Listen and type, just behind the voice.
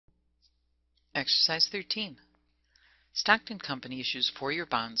Exercise 13. Stockton Company issues 4-year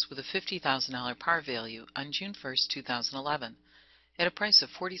bonds with a $50,000 par value on June 1, 2011, at a price of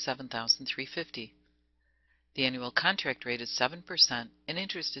 $47,350. The annual contract rate is 7%, and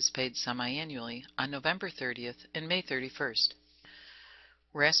interest is paid semi-annually on November 30th and May 31st.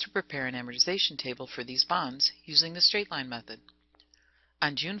 We're asked to prepare an amortization table for these bonds using the straight line method.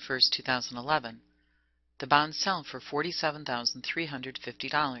 On June 1, 2011, the bonds sell for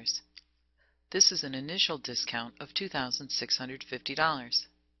 $47,350. This is an initial discount of $2,650.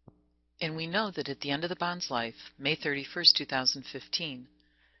 And we know that at the end of the bond's life, May 31, 2015,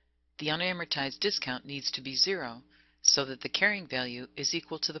 the unamortized discount needs to be zero so that the carrying value is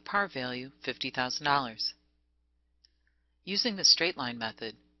equal to the par value, $50,000. Using the straight line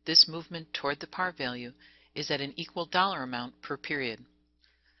method, this movement toward the par value is at an equal dollar amount per period.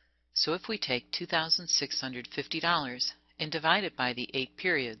 So if we take $2,650 and divide it by the 8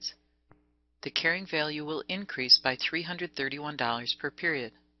 periods, the carrying value will increase by $331 per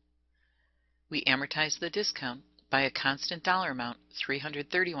period. We amortize the discount by a constant dollar amount,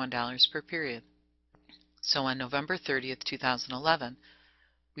 $331 per period. So on November 30th, 2011,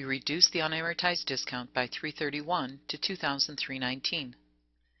 we reduce the unamortized discount by $331 to $2,319.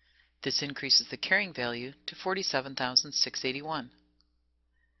 This increases the carrying value to $47,681.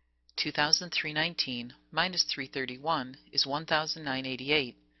 $2,319 minus $331 is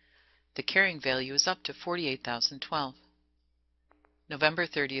 $1,988. The carrying value is up to $48,012. November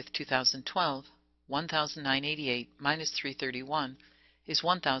 30th, 2012, $1,988 minus $331 is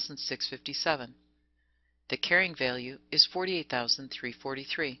 $1,657. The carrying value is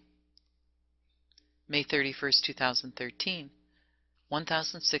 $48,343. May 31st, 2013,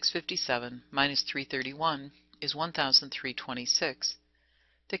 $1,657 minus $331 is $1,326.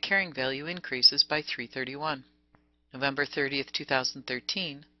 The carrying value increases by $331. November 30th,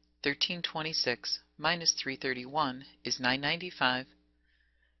 2013, $1,326 minus $331 is $995,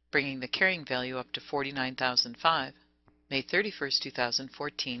 bringing the carrying value up to $49,005. May 31st,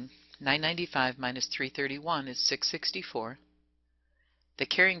 2014, $995 minus $331 is $664. The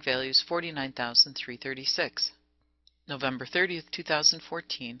carrying value is $49,336. November 30th,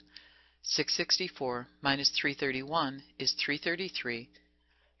 2014, $664 minus $331 is $333,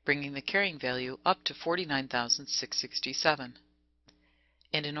 bringing the carrying value up to $49,667.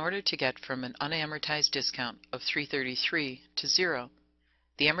 And in order to get from an unamortized discount of $333 to zero,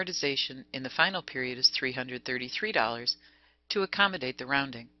 the amortization in the final period is $333 to accommodate the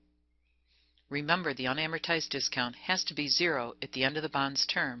rounding. Remember, the unamortized discount has to be zero at the end of the bond's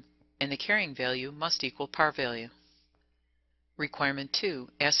term, and the carrying value must equal par value. Requirement 2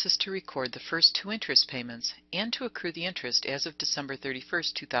 asks us to record the first 2 interest payments and to accrue the interest as of December 31,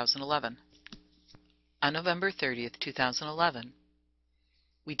 2011. On November 30, 2011,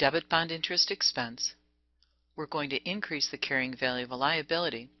 we debit bond interest expense. We're going to increase the carrying value of a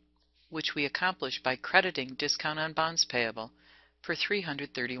liability, which we accomplish by crediting discount on bonds payable for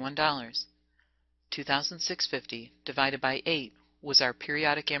 $331. $2,650 divided by 8 was our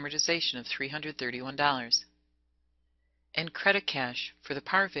periodic amortization of $331. And credit cash for the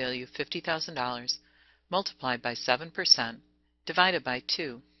par value of $50,000 multiplied by 7% divided by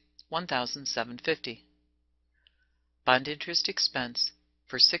 2, $1,750. Bond interest expense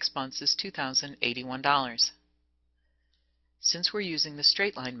for 6 months is $2,081. Since we're using the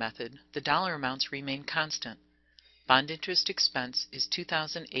straight line method, the dollar amounts remain constant. Bond interest expense is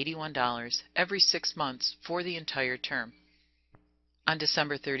 $2,081 every 6 months for the entire term. On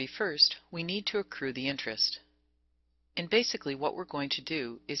December 31st, we need to accrue the interest. And basically what we're going to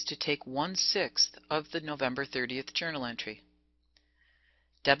do is to take 1/6 of the November 30th journal entry.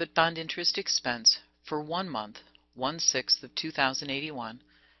 Debit bond interest expense for 1 month, 1/6 of $2,081,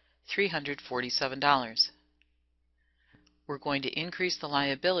 $347. We're going to increase the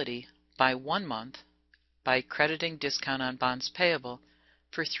liability by 1 month by crediting discount on bonds payable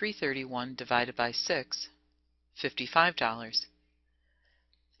for $331 divided by 6, $55.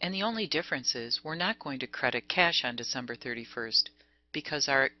 And the only difference is we're not going to credit cash on December 31st because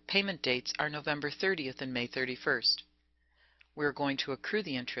our payment dates are November 30th and May 31st. We're going to accrue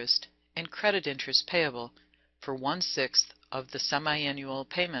the interest and credit interest payable for 1/6 of the semi-annual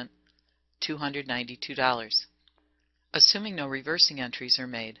payment, $292. Assuming no reversing entries are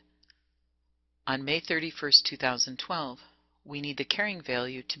made, on May 31st, 2012, we need the carrying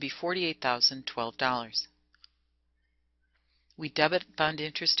value to be $48,012. We debit bond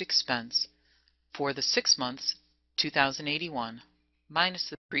interest expense for the 6 months, $2,081, minus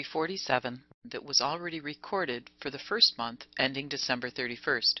the $347 that was already recorded for the first month ending December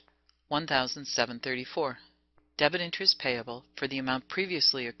 31st, $1,734. Debit interest payable for the amount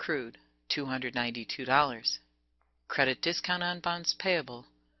previously accrued, $292. Credit discount on bonds payable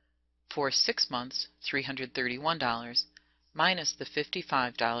for 6 months, $331, minus the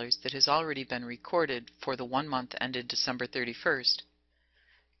 $55 that has already been recorded for the 1 month ended December 31st.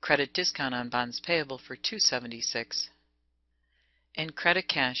 Credit discount on bonds payable for $276. And credit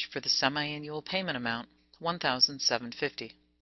cash for the semi-annual payment amount, $1,750.